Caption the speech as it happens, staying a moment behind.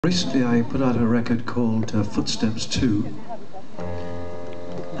Recently I put out a record called Footsteps 2,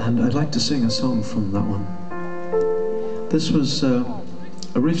 and I'd like to sing a song from that one. This was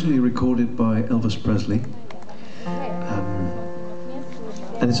originally recorded by Elvis Presley,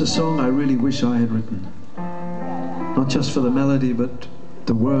 and it's a song I really wish I had written. Not just for the melody, but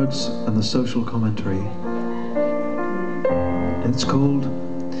the words and the social commentary. And it's called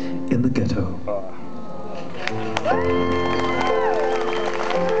In the Ghetto.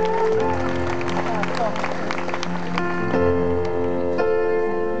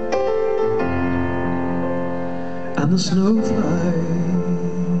 And the snow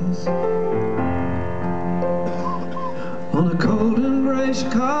flies on a cold and grey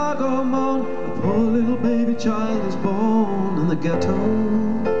Chicago morn. A poor little baby child is born in the ghetto,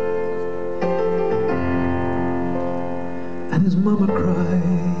 and his mama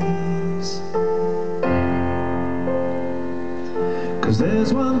cries, 'cause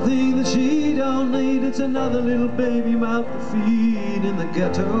there's one thing that she don't need. It's another little baby mouth to feed in the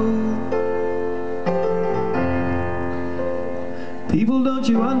ghetto. People, don't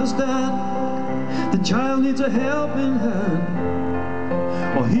you understand? The child needs a helping hand,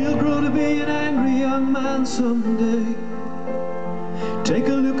 or he'll grow to be an angry young man someday. Take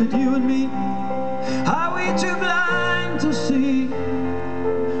a look at you and me. Are we too blind to see?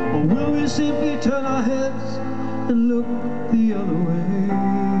 Or will we simply turn our heads and look the other way?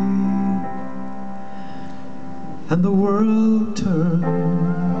 And the world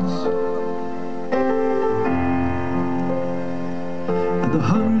turns, the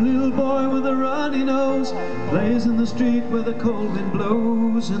hungry little boy with a runny nose plays in the street where the cold wind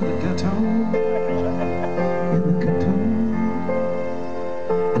blows. In the ghetto, in the ghetto,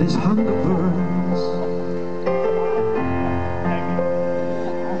 and his hunger burns.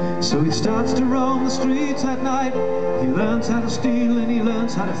 So he starts to roam the streets at night. He learns how to steal and he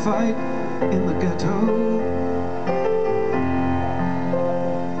learns how to fight in the ghetto.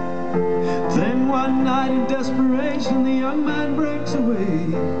 Then one night in desperation, the young man breaks away.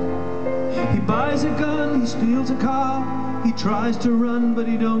 He buys a gun, he steals a car. He tries to run, but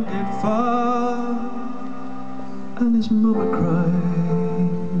he don't get far. And his mama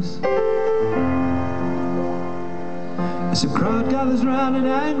cries as a crowd gathers round an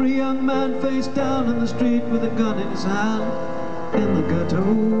angry young man face down in the street with a gun in his hand in the ghetto.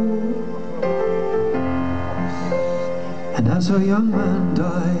 And as our young man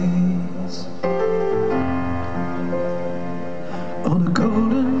dies on a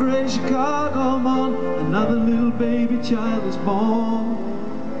cold and grey Chicago morn, another little baby child is born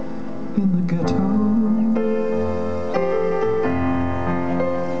in the ghetto.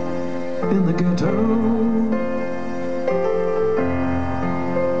 In the ghetto.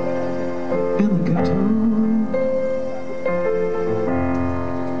 In the ghetto.